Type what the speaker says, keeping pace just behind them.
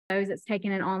those that's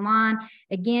taking it online.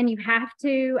 Again, you have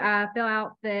to fill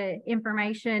out the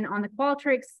information on the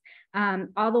Qualtrics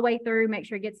all the way through, make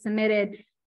sure it gets submitted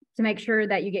to make sure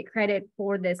that you get credit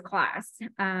for this class.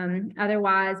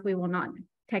 Otherwise, we will not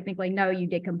technically know you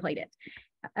did complete it.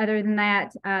 Other than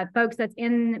that, folks that's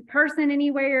in person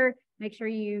anywhere, make sure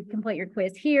you complete your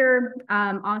quiz here.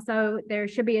 Also, there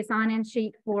should be a sign-in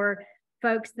sheet for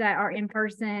folks that are in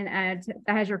person that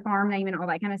has your farm name and all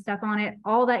that kind of stuff on it.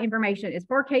 All that information is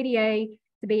for KDA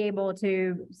to be able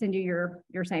to send you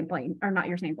your sampling, or not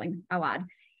your sampling, I lied,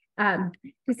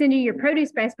 to send you your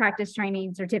produce best practice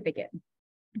training certificate.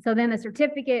 So then the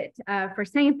certificate for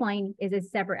sampling is a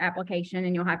separate application,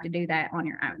 and you'll have to do that on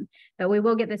your own. But we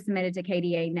will get this submitted to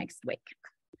KDA next week.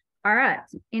 All right.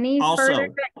 Any further?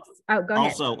 Oh, go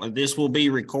ahead. Also, this will be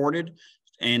recorded,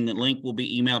 and the link will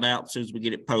be emailed out as soon as we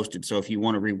get it posted. So if you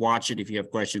want to rewatch it, if you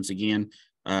have questions again,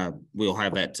 we'll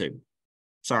have that too.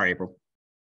 Sorry, April.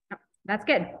 That's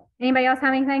good. Anybody else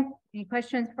have anything? Any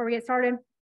questions before we get started?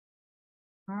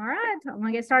 All right, I'm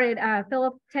gonna get started.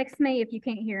 Philip, text me if you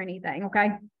can't hear anything,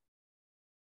 okay?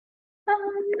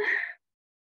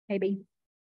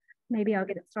 Maybe I'll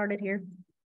get it started here.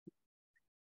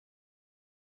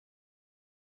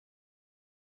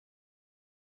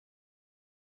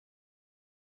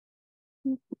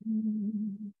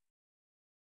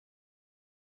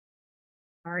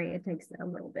 Sorry, it takes a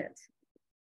little bit.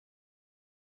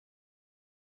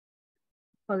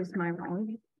 Close my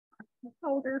wrong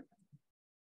folder.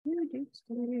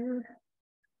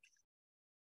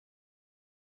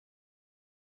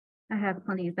 I have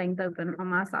plenty of things open on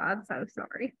my side, so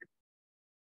sorry.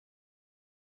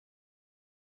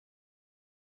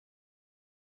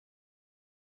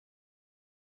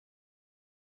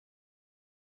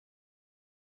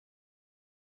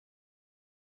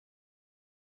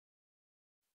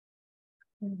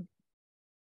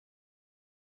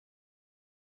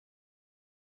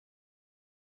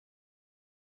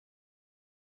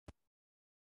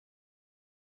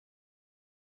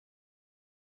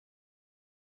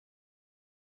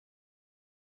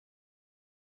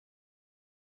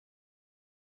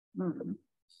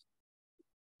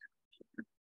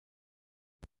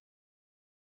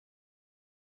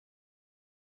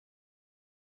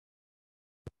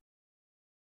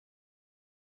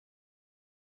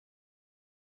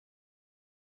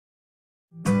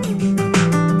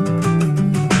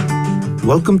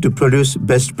 Welcome to Produce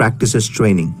Best Practices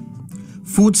Training.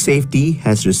 Food safety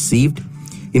has received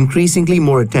increasingly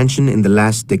more attention in the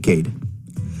last decade.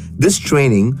 This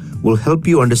training will help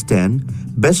you understand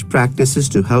best practices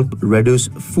to help reduce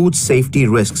food safety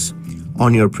risks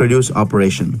on your produce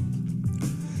operation.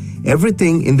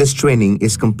 Everything in this training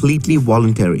is completely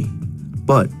voluntary,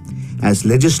 but as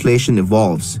legislation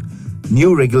evolves,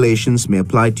 new regulations may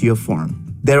apply to your farm.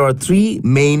 There are 3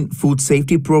 main food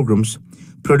safety programs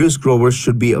produce growers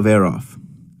should be aware of.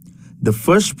 The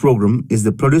first program is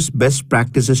the Produce Best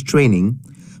Practices Training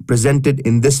presented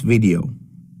in this video.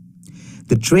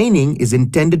 The training is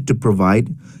intended to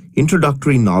provide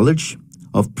introductory knowledge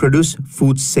of produce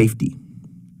food safety.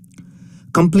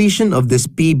 Completion of this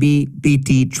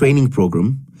PBPT training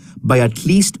program by at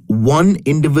least one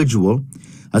individual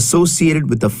associated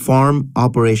with a farm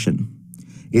operation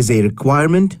is a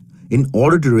requirement in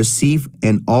order to receive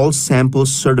an all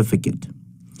samples certificate,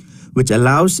 which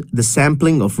allows the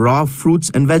sampling of raw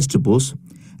fruits and vegetables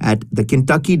at the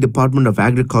Kentucky Department of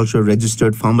Agriculture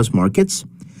registered farmers markets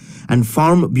and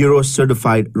Farm Bureau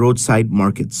certified roadside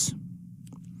markets.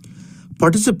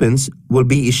 Participants will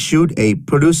be issued a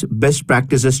Produce Best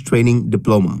Practices Training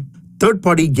Diploma.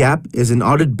 Third-party GAP is an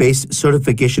audit-based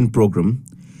certification program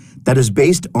that is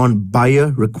based on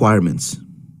buyer requirements.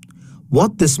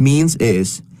 What this means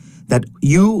is that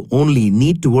you only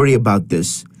need to worry about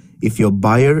this if your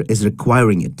buyer is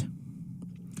requiring it.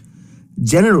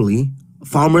 Generally,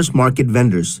 farmers market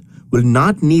vendors will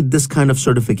not need this kind of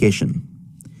certification.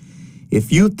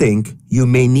 If you think you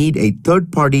may need a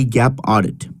third-party GAP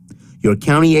audit, your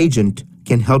county agent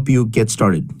can help you get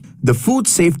started. The Food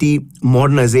Safety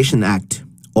Modernization Act,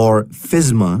 or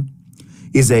FSMA,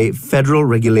 is a federal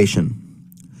regulation,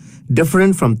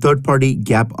 different from third-party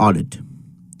GAP audit.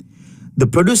 The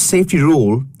Produce Safety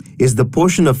Rule is the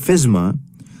portion of FSMA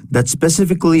that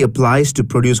specifically applies to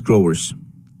produce growers.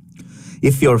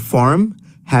 If your farm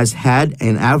has had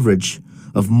an average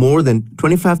of more than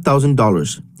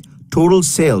 $25,000 total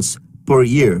sales per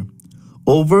year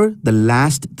over the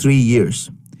last 3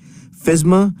 years,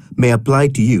 FSMA may apply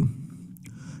to you.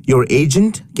 Your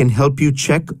agent can help you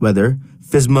check whether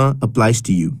FSMA applies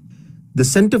to you. The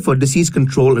Center for Disease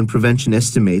Control and Prevention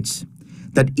estimates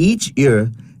that each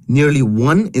year, nearly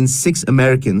 1 in 6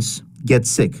 Americans get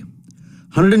sick,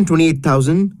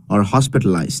 128,000 are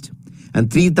hospitalized,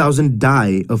 and 3,000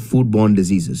 die of foodborne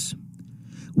diseases.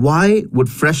 Why would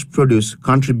fresh produce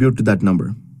contribute to that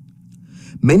number?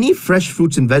 Many fresh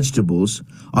fruits and vegetables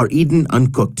are eaten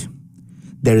uncooked.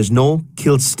 There is no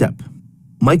kill step.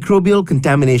 Microbial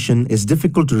contamination is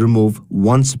difficult to remove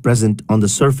once present on the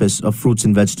surface of fruits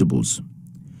and vegetables.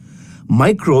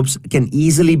 Microbes can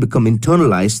easily become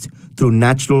internalized through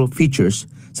natural features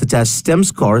such as stem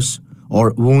scars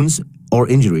or wounds or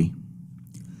injury.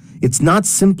 It's not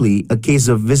simply a case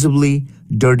of visibly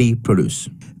dirty produce.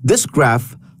 This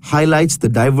graph highlights the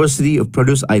diversity of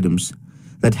produce items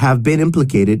that have been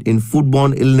implicated in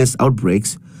foodborne illness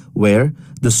outbreaks where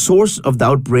the source of the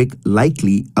outbreak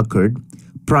likely occurred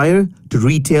prior to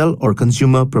retail or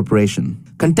consumer preparation.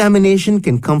 Contamination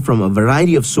can come from a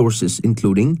variety of sources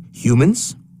including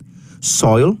humans,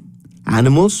 soil,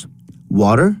 animals,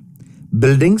 water,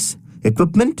 buildings,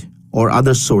 equipment, or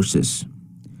other sources.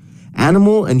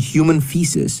 Animal and human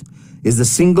feces is the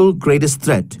single greatest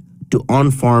threat to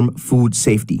on-farm food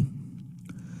safety.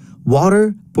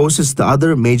 Water poses the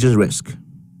other major risk.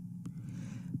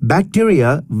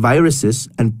 Bacteria, viruses,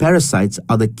 and parasites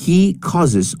are the key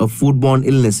causes of foodborne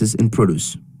illnesses in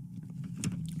produce.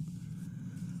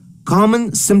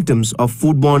 Common symptoms of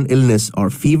foodborne illness are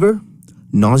fever,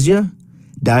 nausea,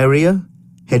 diarrhea,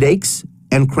 headaches,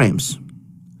 and cramps.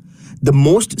 The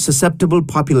most susceptible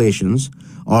populations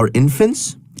are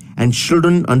infants and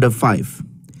children under 5,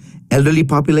 elderly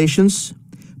populations,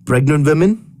 pregnant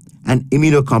women, and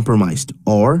immunocompromised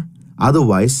or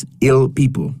otherwise ill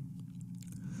people.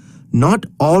 Not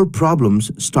all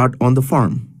problems start on the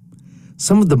farm.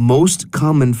 Some of the most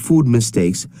common food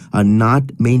mistakes are not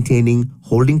maintaining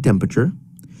holding temperature,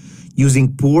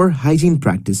 using poor hygiene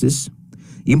practices,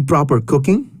 improper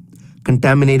cooking,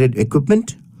 contaminated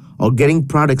equipment, or getting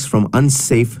products from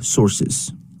unsafe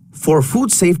sources. For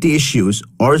food safety issues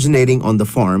originating on the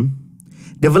farm,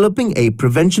 developing a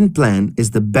prevention plan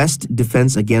is the best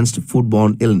defense against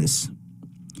foodborne illness.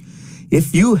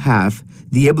 If you have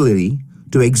the ability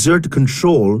to exert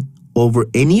control over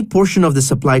any portion of the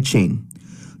supply chain,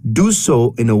 do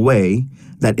so in a way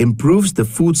that improves the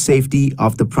food safety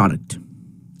of the product.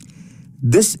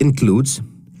 This includes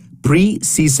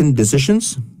pre-season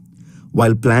decisions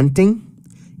while planting,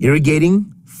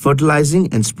 irrigating,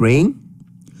 fertilizing, and spraying,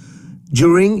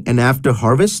 during and after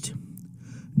harvest,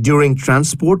 during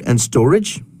transport and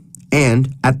storage,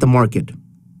 and at the market.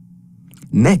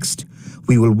 Next,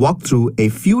 we will walk through a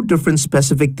few different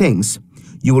specific things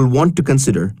you will want to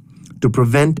consider to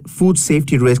prevent food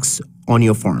safety risks on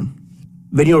your farm.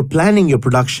 When you're planning your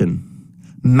production,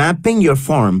 mapping your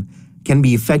farm can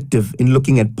be effective in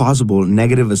looking at possible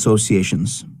negative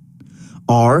associations.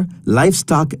 Are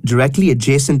livestock directly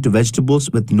adjacent to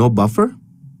vegetables with no buffer?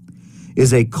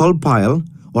 Is a cull pile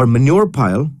or manure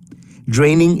pile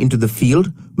draining into the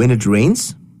field when it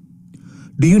rains?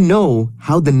 Do you know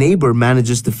how the neighbor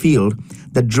manages the field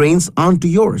that drains onto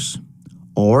yours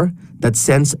or that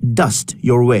sends dust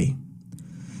your way?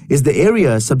 Is the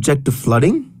area subject to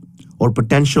flooding or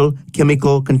potential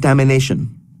chemical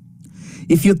contamination?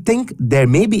 If you think there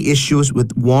may be issues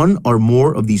with one or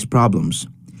more of these problems,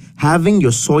 having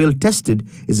your soil tested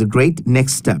is a great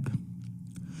next step.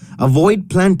 Avoid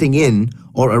planting in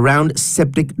or around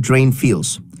septic drain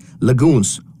fields,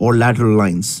 lagoons, or lateral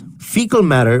lines. Fecal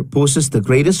matter poses the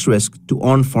greatest risk to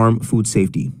on-farm food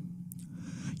safety.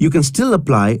 You can still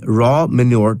apply raw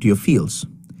manure to your fields,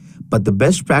 but the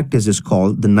best practice is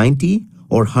called the 90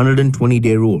 or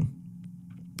 120-day rule.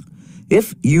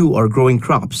 If you are growing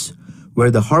crops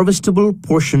where the harvestable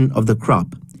portion of the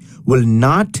crop will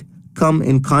not come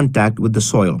in contact with the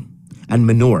soil and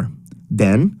manure,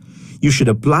 then you should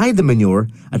apply the manure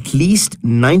at least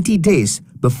 90 days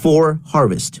before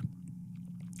harvest.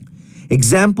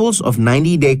 Examples of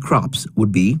 90-day crops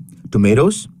would be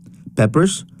tomatoes,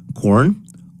 peppers, corn,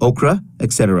 okra,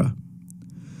 etc.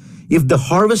 If the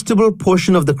harvestable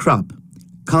portion of the crop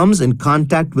comes in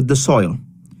contact with the soil,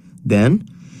 then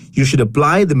you should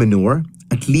apply the manure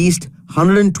at least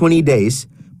 120 days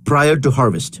prior to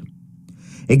harvest.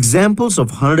 Examples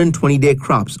of 120-day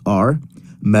crops are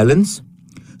melons,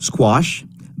 squash,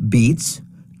 beets,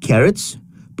 carrots,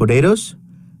 potatoes,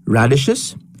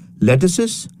 radishes,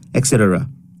 lettuces, etc.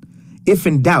 If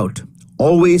in doubt,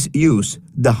 always use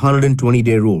the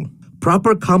 120-day rule.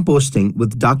 Proper composting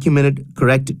with documented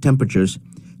correct temperatures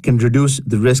can reduce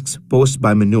the risks posed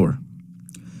by manure.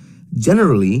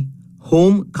 Generally,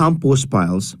 home compost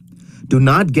piles do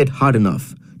not get hot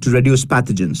enough to reduce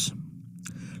pathogens.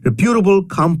 Reputable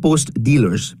compost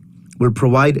dealers will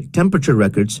provide temperature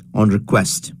records on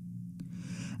request.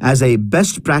 As a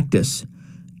best practice,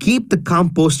 keep the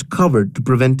compost covered to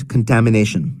prevent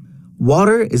contamination.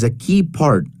 Water is a key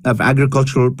part of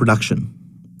agricultural production,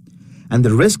 and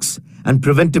the risks and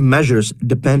preventive measures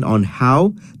depend on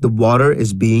how the water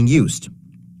is being used.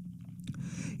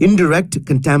 Indirect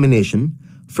contamination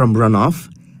from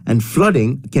runoff and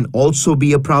flooding can also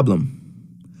be a problem.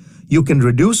 You can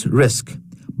reduce risk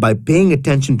by paying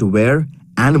attention to where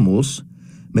animals,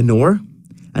 manure,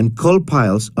 and coal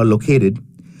piles are located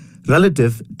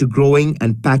relative to growing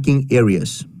and packing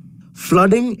areas.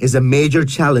 Flooding is a major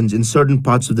challenge in certain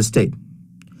parts of the state.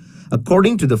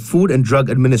 According to the Food and Drug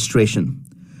Administration,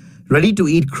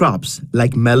 ready-to-eat crops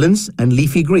like melons and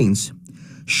leafy greens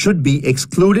should be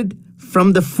excluded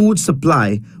from the food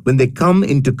supply when they come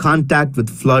into contact with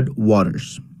flood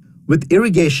waters. With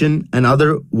irrigation and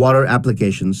other water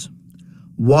applications,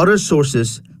 water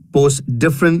sources pose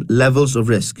different levels of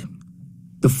risk.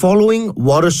 The following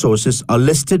water sources are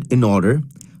listed in order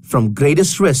from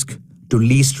greatest risk to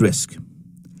least risk: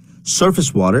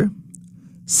 surface water,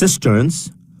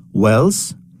 cisterns,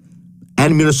 wells,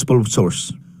 and municipal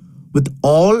source. With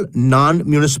all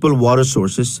non-municipal water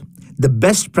sources, the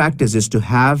best practice is to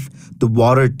have the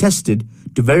water tested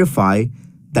to verify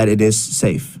that it is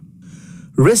safe.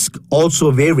 Risk also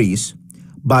varies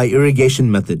by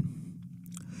irrigation method.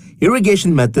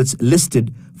 Irrigation methods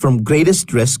listed from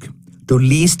greatest risk to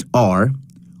least are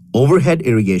overhead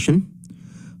irrigation,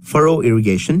 furrow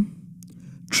irrigation,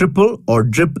 triple or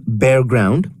drip bare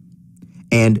ground,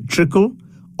 and trickle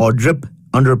or drip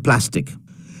under plastic.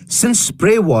 Since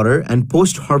spray water and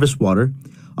post-harvest water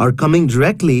are coming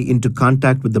directly into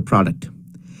contact with the product,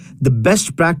 the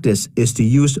best practice is to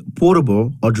use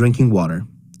potable or drinking water.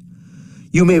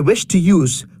 You may wish to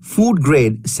use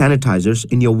food-grade sanitizers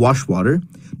in your wash water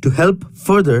to help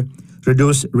further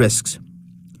reduce risks.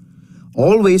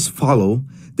 Always follow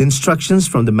the instructions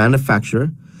from the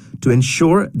manufacturer to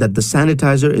ensure that the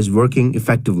sanitizer is working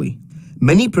effectively.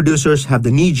 Many producers have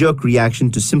the knee-jerk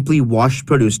reaction to simply wash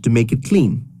produce to make it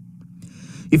clean.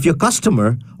 If your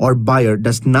customer or buyer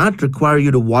does not require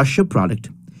you to wash your product,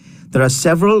 there are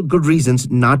several good reasons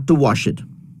not to wash it.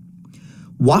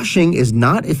 Washing is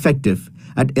not effective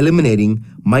at eliminating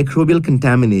microbial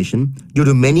contamination due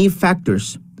to many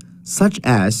factors, such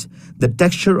as the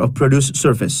texture of produce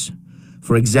surface.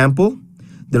 For example,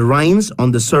 the rinds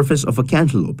on the surface of a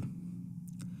cantaloupe.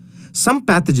 Some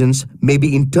pathogens may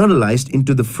be internalized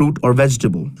into the fruit or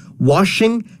vegetable.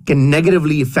 Washing can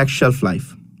negatively affect shelf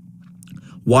life.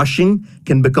 Washing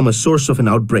can become a source of an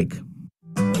outbreak.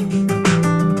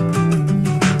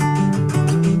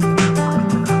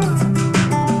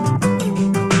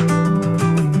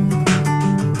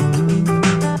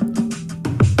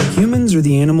 Humans are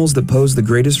the animals that pose the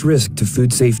greatest risk to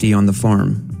food safety on the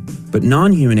farm. But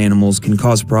non-human animals can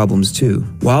cause problems too.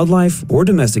 Wildlife or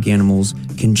domestic animals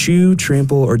can chew,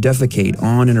 trample, or defecate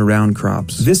on and around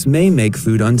crops. This may make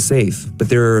food unsafe, but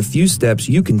there are a few steps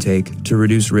you can take to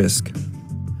reduce risk.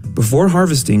 Before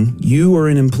harvesting, you or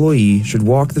an employee should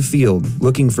walk the field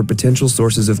looking for potential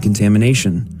sources of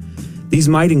contamination. These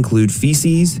might include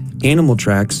feces, animal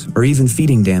tracks, or even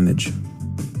feeding damage.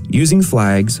 Using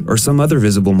flags or some other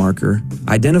visible marker,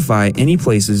 identify any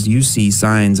places you see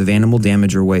signs of animal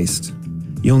damage or waste.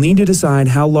 You'll need to decide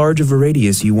how large of a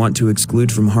radius you want to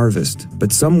exclude from harvest,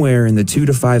 but somewhere in the 2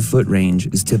 to 5 foot range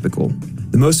is typical.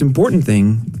 The most important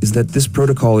thing is that this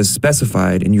protocol is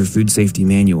specified in your food safety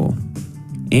manual,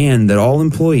 and that all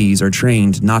employees are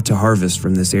trained not to harvest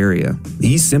from this area.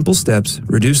 These simple steps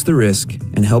reduce the risk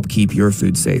and help keep your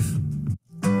food safe.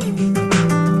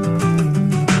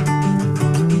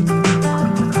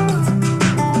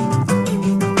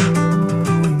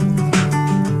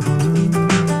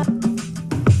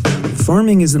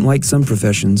 Farming isn't like some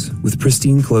professions with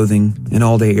pristine clothing and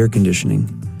all-day air conditioning.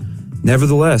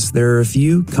 Nevertheless, there are a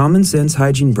few common-sense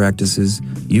hygiene practices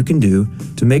you can do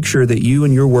to make sure that you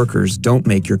and your workers don't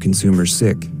make your consumers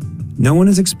sick. No one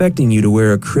is expecting you to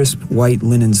wear a crisp white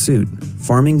linen suit.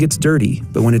 Farming gets dirty,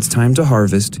 but when it's time to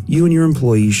harvest, you and your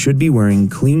employees should be wearing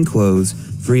clean clothes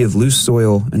free of loose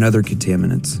soil and other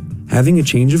contaminants. Having a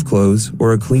change of clothes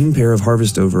or a clean pair of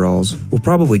harvest overalls will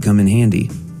probably come in handy.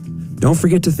 Don't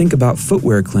forget to think about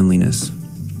footwear cleanliness.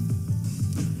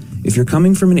 If you're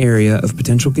coming from an area of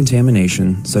potential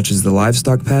contamination, such as the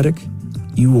livestock paddock,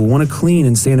 you will want to clean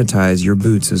and sanitize your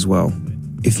boots as well.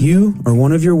 If you or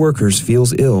one of your workers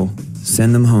feels ill,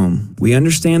 send them home. We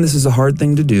understand this is a hard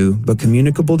thing to do, but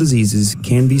communicable diseases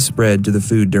can be spread to the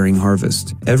food during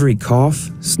harvest. Every cough,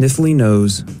 sniffly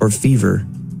nose, or fever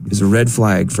is a red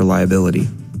flag for liability.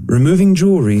 Removing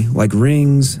jewelry like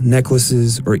rings,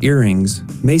 necklaces, or earrings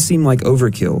may seem like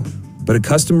overkill, but a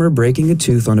customer breaking a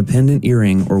tooth on a pendant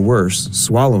earring or worse,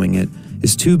 swallowing it,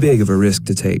 is too big of a risk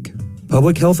to take.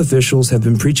 Public health officials have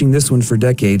been preaching this one for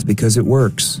decades because it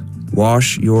works.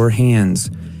 Wash your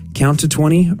hands. Count to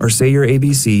 20 or say your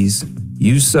ABCs.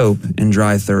 Use soap and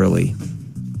dry thoroughly.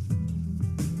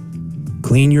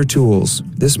 Clean your tools.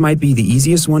 This might be the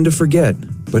easiest one to forget,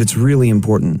 but it's really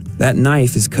important. That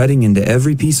knife is cutting into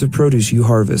every piece of produce you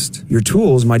harvest. Your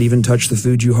tools might even touch the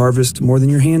food you harvest more than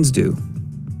your hands do.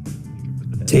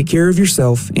 Take care of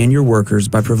yourself and your workers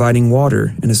by providing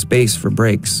water and a space for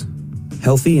breaks.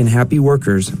 Healthy and happy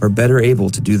workers are better able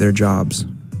to do their jobs.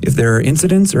 If there are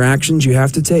incidents or actions you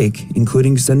have to take,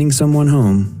 including sending someone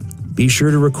home, be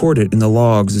sure to record it in the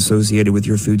logs associated with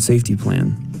your food safety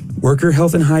plan. Worker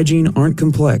health and hygiene aren't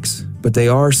complex, but they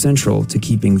are central to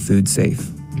keeping food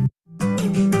safe.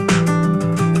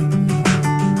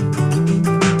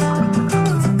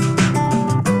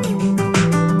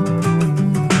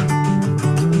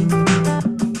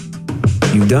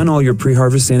 You've done all your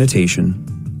pre-harvest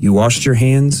sanitation. You washed your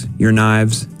hands, your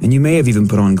knives, and you may have even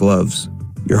put on gloves.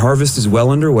 Your harvest is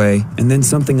well underway, and then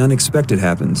something unexpected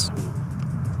happens.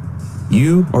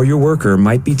 You or your worker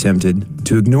might be tempted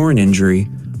to ignore an injury,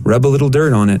 rub a little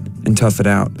dirt on it, and tough it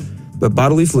out. But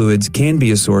bodily fluids can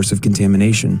be a source of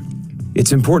contamination.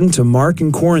 It's important to mark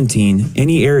and quarantine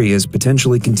any areas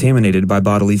potentially contaminated by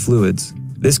bodily fluids.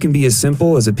 This can be as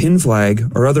simple as a pin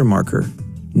flag or other marker.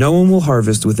 No one will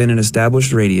harvest within an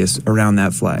established radius around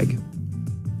that flag.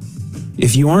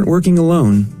 If you aren't working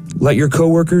alone, let your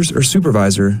coworkers or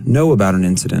supervisor know about an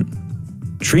incident.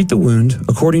 Treat the wound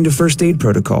according to first aid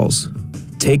protocols.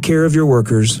 Take care of your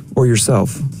workers or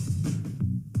yourself.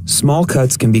 Small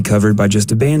cuts can be covered by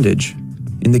just a bandage.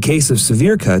 In the case of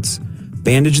severe cuts,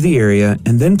 bandage the area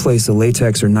and then place a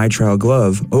latex or nitrile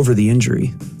glove over the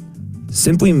injury.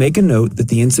 Simply make a note that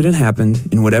the incident happened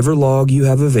in whatever log you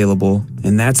have available,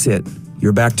 and that's it.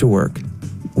 You're back to work.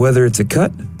 Whether it's a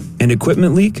cut, an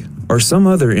equipment leak, or some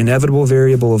other inevitable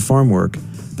variable of farm work,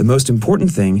 the most important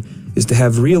thing is to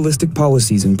have realistic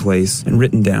policies in place and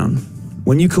written down.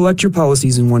 When you collect your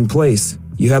policies in one place,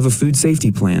 you have a food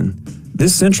safety plan.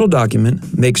 This central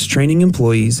document makes training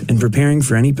employees and preparing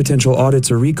for any potential audits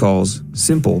or recalls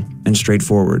simple and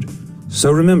straightforward.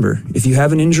 So remember, if you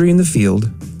have an injury in the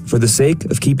field, for the sake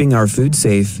of keeping our food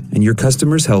safe and your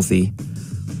customers healthy,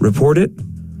 report it,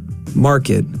 mark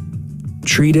it,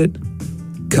 treat it,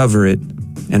 cover it,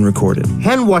 and record it.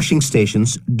 Hand washing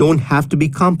stations don't have to be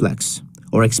complex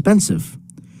or expensive.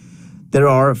 There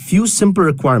are a few simple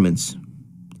requirements.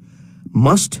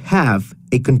 Must have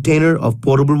a container of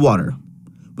potable water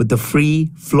with a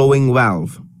free flowing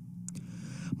valve.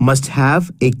 Must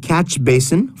have a catch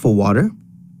basin for water.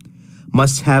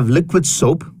 Must have liquid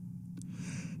soap,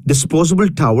 disposable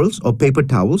towels or paper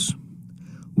towels,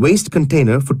 waste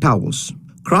container for towels.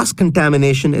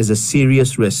 Cross-contamination is a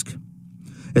serious risk,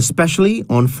 especially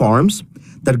on farms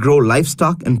that grow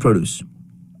livestock and produce.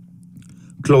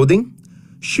 Clothing,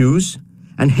 shoes,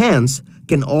 and hands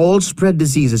can all spread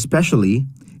disease, especially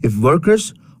if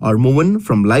workers are moving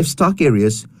from livestock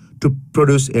areas to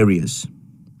produce areas.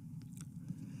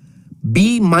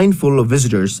 Be mindful of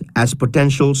visitors as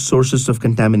potential sources of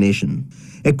contamination.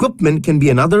 Equipment can be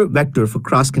another vector for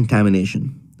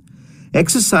cross-contamination.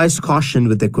 Exercise caution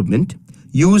with equipment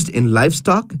used in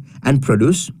livestock and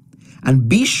produce, and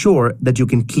be sure that you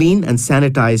can clean and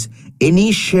sanitize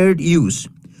any shared use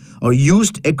or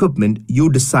used equipment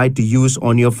you decide to use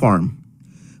on your farm.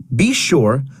 Be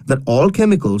sure that all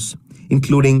chemicals,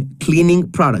 including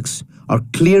cleaning products, are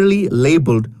clearly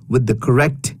labeled with the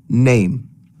correct name.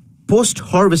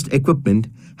 Post-harvest equipment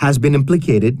has been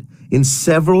implicated in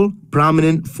several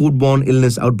prominent foodborne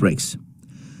illness outbreaks.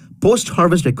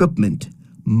 Post-harvest equipment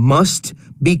must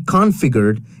be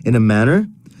configured in a manner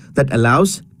that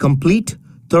allows complete,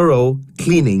 thorough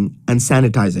cleaning and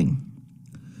sanitizing.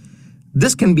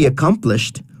 This can be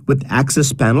accomplished with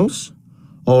access panels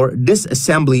or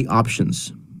disassembly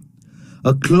options.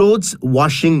 A clothes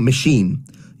washing machine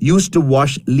used to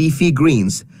wash leafy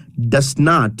greens does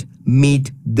not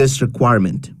meet this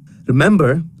requirement.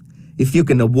 Remember, if you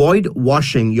can avoid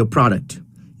washing your product,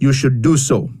 you should do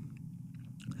so.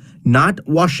 Not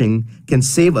washing can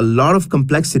save a lot of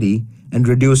complexity and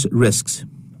reduce risks.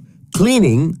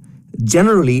 Cleaning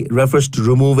generally refers to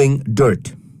removing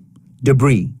dirt,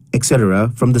 debris, etc.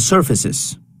 from the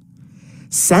surfaces.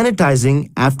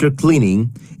 Sanitizing after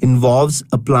cleaning involves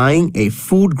applying a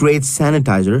food-grade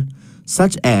sanitizer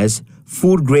such as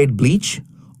food-grade bleach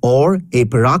or a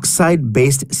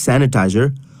peroxide-based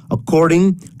sanitizer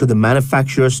according to the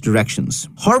manufacturer's directions.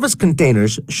 Harvest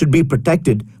containers should be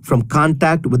protected from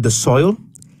contact with the soil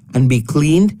and be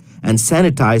cleaned and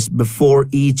sanitize before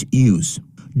each use.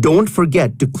 Don't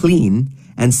forget to clean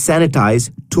and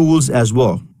sanitize tools as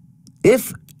well.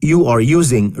 If you are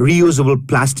using reusable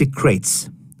plastic crates,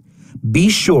 be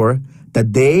sure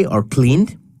that they are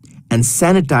cleaned and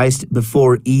sanitized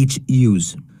before each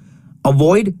use.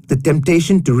 Avoid the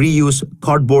temptation to reuse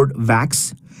cardboard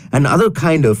wax and other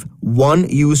kind of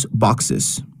one-use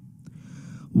boxes.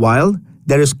 While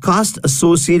there is cost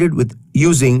associated with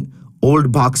using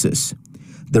old boxes,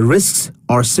 the risks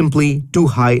are simply too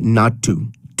high not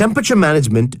to. Temperature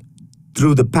management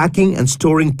through the packing and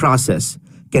storing process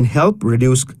can help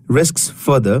reduce risks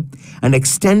further and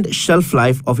extend shelf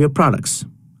life of your products.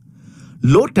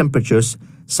 Low temperatures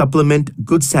supplement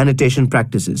good sanitation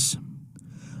practices.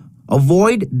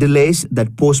 Avoid delays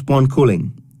that postpone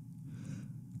cooling.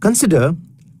 Consider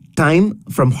time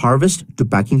from harvest to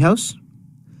packing house,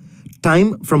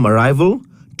 time from arrival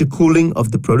to cooling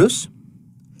of the produce,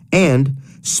 and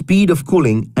speed of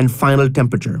cooling and final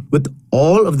temperature. With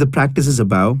all of the practices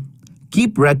above,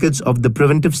 keep records of the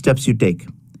preventive steps you take.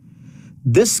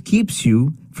 This keeps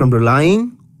you from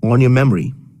relying on your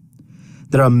memory.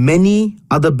 There are many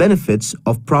other benefits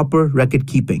of proper record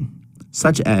keeping,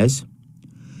 such as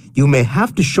you may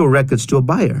have to show records to a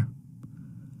buyer.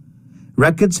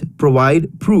 Records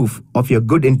provide proof of your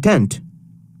good intent.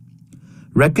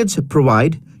 Records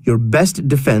provide your best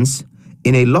defense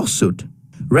in a lawsuit.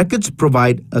 Records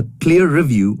provide a clear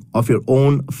review of your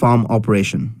own farm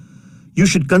operation. You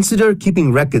should consider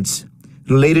keeping records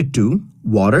related to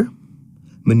water,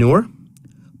 manure,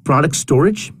 product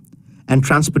storage and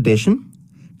transportation,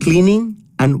 cleaning,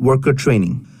 and worker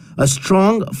training. A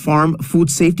strong farm food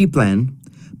safety plan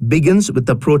begins with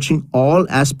approaching all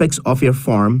aspects of your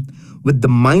farm with the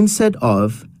mindset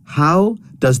of how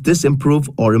does this improve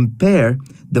or impair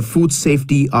the food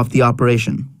safety of the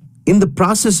operation. In the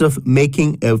process of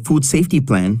making a food safety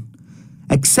plan,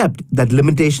 accept that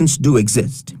limitations do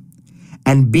exist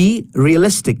and be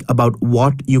realistic about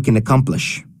what you can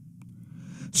accomplish.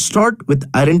 Start with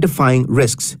identifying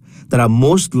risks that are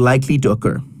most likely to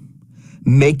occur,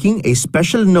 making a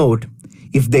special note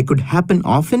if they could happen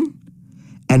often,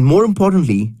 and more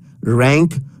importantly,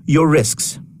 rank your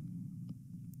risks.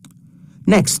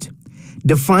 Next,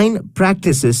 define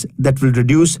practices that will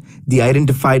reduce the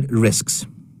identified risks.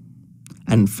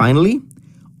 And finally,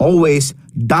 always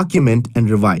document and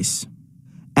revise.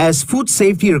 As food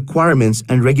safety requirements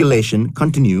and regulation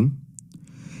continue,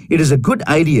 it is a good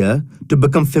idea to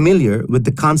become familiar with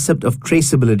the concept of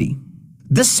traceability.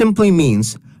 This simply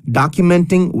means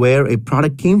documenting where a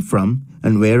product came from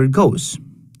and where it goes.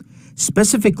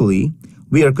 Specifically,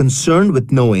 we are concerned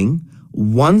with knowing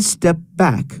one step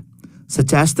back,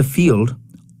 such as the field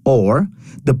or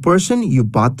the person you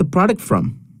bought the product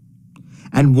from,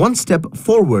 and one step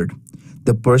forward,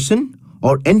 the person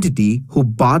or entity who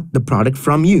bought the product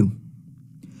from you.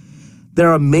 There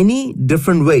are many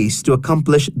different ways to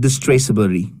accomplish this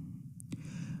traceability,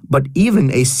 but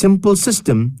even a simple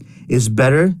system is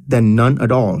better than none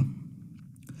at all.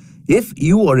 If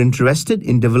you are interested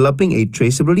in developing a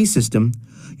traceability system,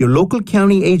 your local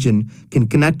county agent can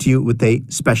connect you with a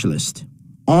specialist.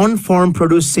 On-farm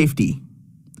produce safety,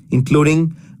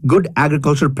 including Good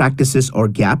Agricultural Practices or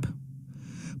GAP,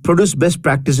 Produce Best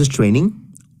Practices Training,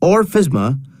 or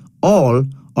FSMA, all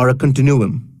are a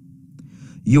continuum.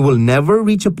 You will never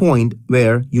reach a point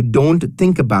where you don't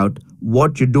think about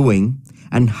what you're doing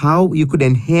and how you could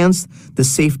enhance the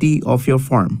safety of your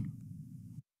farm.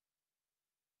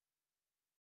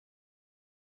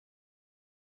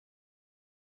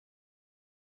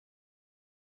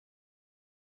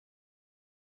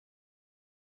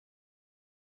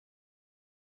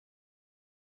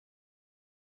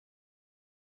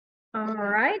 All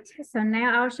right, so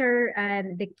now I'll share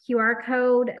the QR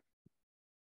code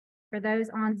for those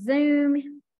on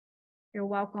Zoom. You're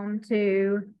welcome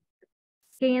to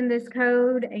scan this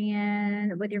code,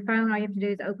 and with your phone, all you have to do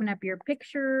is open up your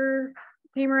picture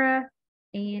camera,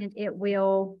 and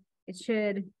it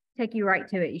should take you right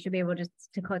to it. You should be able just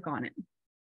to click on it.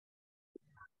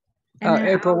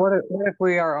 April, what if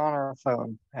we are on our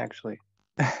phone, actually?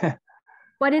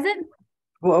 What is it?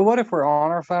 Well, what if we're on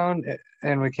our phone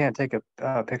and we can't take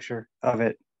a picture of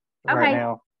it right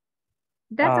now?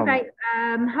 That's okay.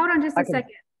 Hold on just a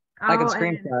second. I can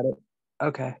screenshot it.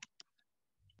 Okay.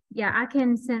 Yeah, I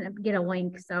can get a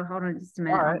link. So hold on just a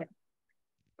minute. All right.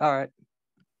 All right.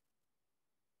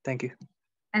 Thank you.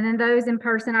 And then those in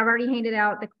person, I've already handed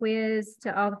out the quiz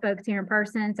to all the folks here in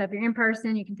person. So if you're in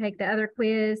person, you can take the other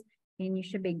quiz and you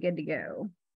should be good to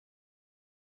go.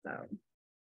 So.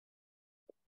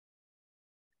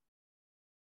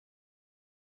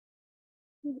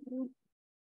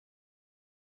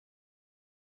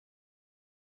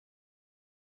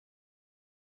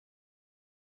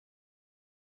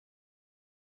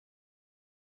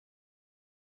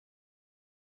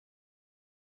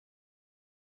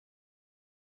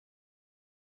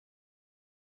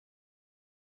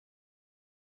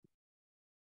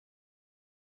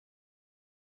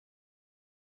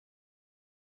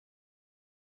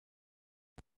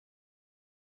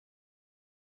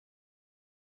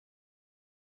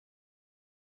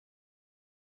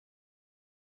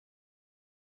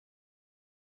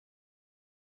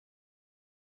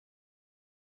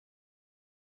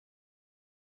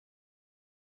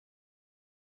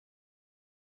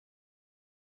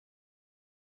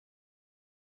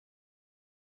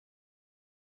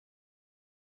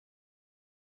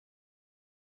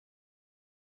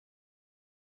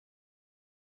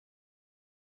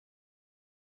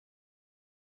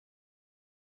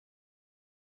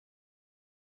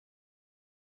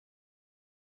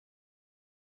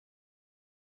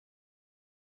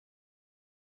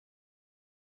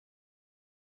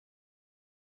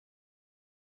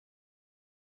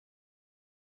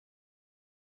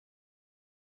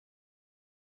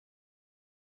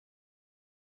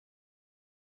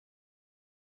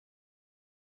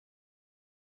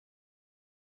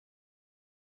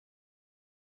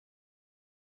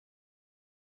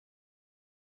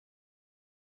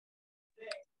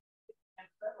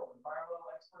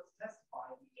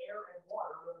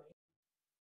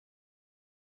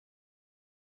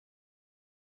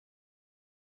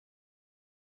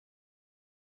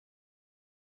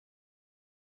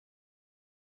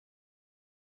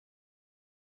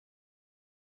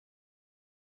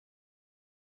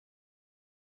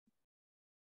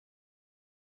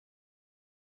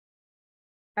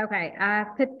 Okay, I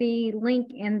put the link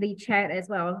in the chat as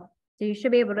well. So you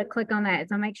should be able to click on that.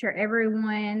 So make sure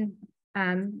everyone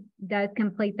does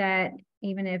complete that,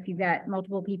 even if you've got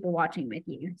multiple people watching with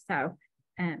you. So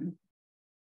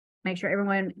make sure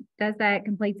everyone does that,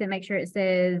 completes it, make sure it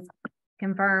says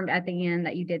confirmed at the end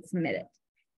that you did submit it.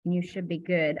 And you should be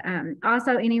good.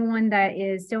 Also, anyone that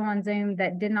is still on Zoom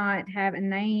that did not have a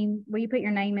name, will you put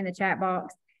your name in the chat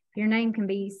box? If your name can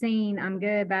be seen, I'm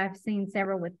good, but I've seen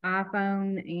several with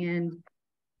iPhone, and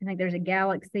I think there's a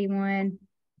Galaxy one.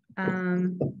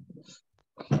 So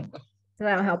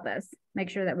that'll help us make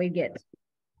sure that we get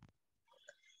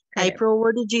credit. April,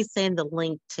 where did you send the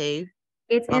link to?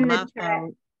 It's in the chat.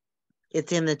 Phone.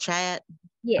 It's in the chat?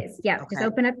 Yes, yeah, Okay. just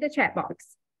open up the chat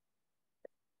box.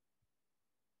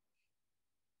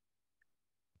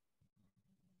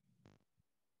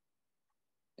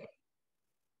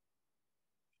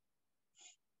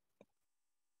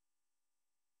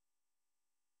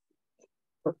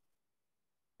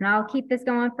 And I'll keep this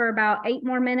going for about 8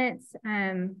 more minutes,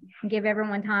 and give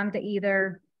everyone time to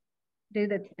either do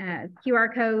the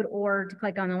QR code or to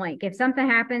click on the link. If something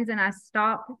happens and I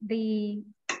stop the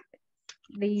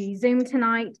Zoom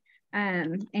tonight,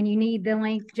 and you need the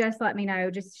link, just let me know.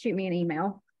 Just shoot me an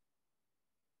email.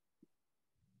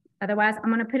 Otherwise, I'm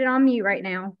going to put it on mute right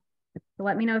now. So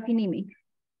let me know if you need me.